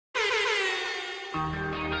Hello,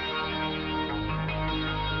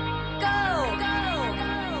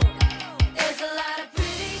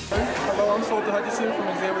 I'm Soldier Hutchinson from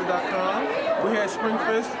Examiner.com. We're here at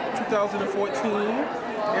SpringFest 2014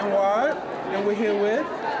 NY, and we're here with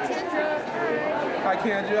Kendra. Hi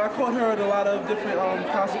Kendra. I caught her at a lot of different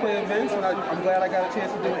cosplay events, and I'm glad I got a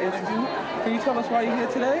chance to do an interview. Can you tell us why you're here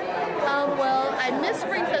today? Well, I missed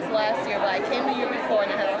SpringFest last year, but I came the year before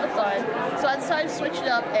and I had a lot of fun. So I decided to switch it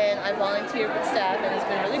up, and I volunteered with staff, and it's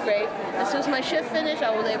been really great. As soon as my shift finished,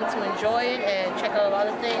 I was able to enjoy it and check out a lot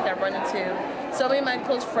of things. I run into so many of my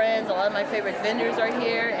close friends. A lot of my favorite vendors are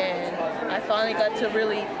here, and I finally got to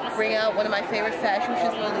really bring out one of my favorite fashion, which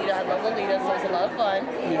is Lolita. I love Lolita, so it's a lot of fun.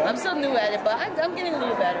 Yeah. I'm still new at it, but I'm getting a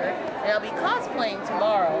little better. And I'll be cosplaying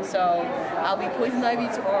tomorrow, so I'll be Poison Ivy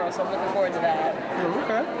tomorrow, so I'm looking forward to that. Oh,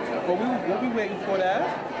 okay. Well, we'll be waiting for that,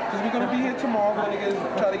 because we're going to be here tomorrow. We're going to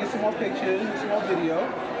try to get some more pictures and some more video.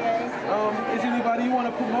 Yay. Is anybody you want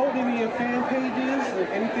to promote? Any of your fan pages?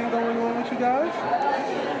 Anything going on with you guys?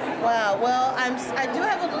 Wow, well, I do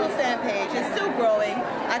have a little fan page. It's still growing.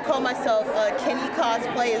 I call myself Kenny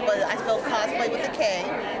Cosplay, but I spell cosplay with a K,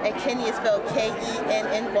 and Kenny is spelled Kenny.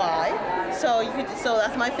 So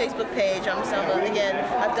that's my Facebook page. Again,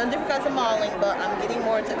 I've done different kinds of modeling, but I'm getting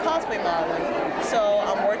more into cosplay modeling. So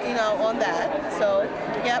I'm working out on that. So,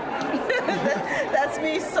 yep, that's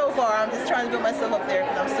me so far. I'm just trying to build myself up there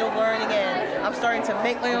because I'm still learning, and I'm starting to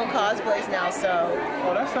make my own cosplays now. So.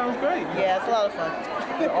 Oh, that sounds great. Yeah, it's a lot of fun.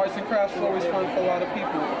 Arts and crafts is always fun for a lot of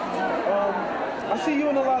people. I see you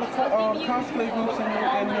in a lot of cosplay groups on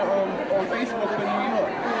Facebook for New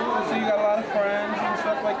York. So you got a lot of friends and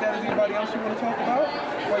stuff like that. Is anybody else you want to talk about?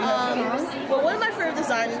 Well, one of my favorite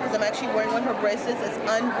designers, because I'm actually wearing one of her bracelets, is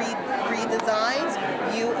Unread Designs.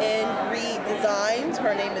 Read Designs.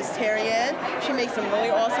 Her name is Terry-Ann. She makes some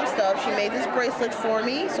really awesome stuff. She made this bracelet for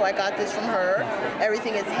me, so I got this from her.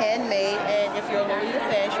 Everything is handmade, and if you're a Lolita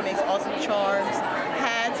fan, she makes awesome charms,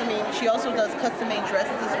 hats. I mean, she also does custom-made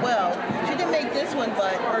dresses as well. She didn't make this one,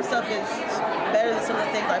 but her stuff is better than some of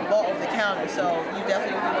the things I bought over the counter, so you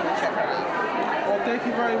definitely want to check her out. Well, thank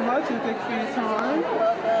you very much, and thank you for your time. You're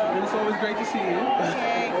welcome. And it's always great to see you.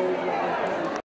 Okay.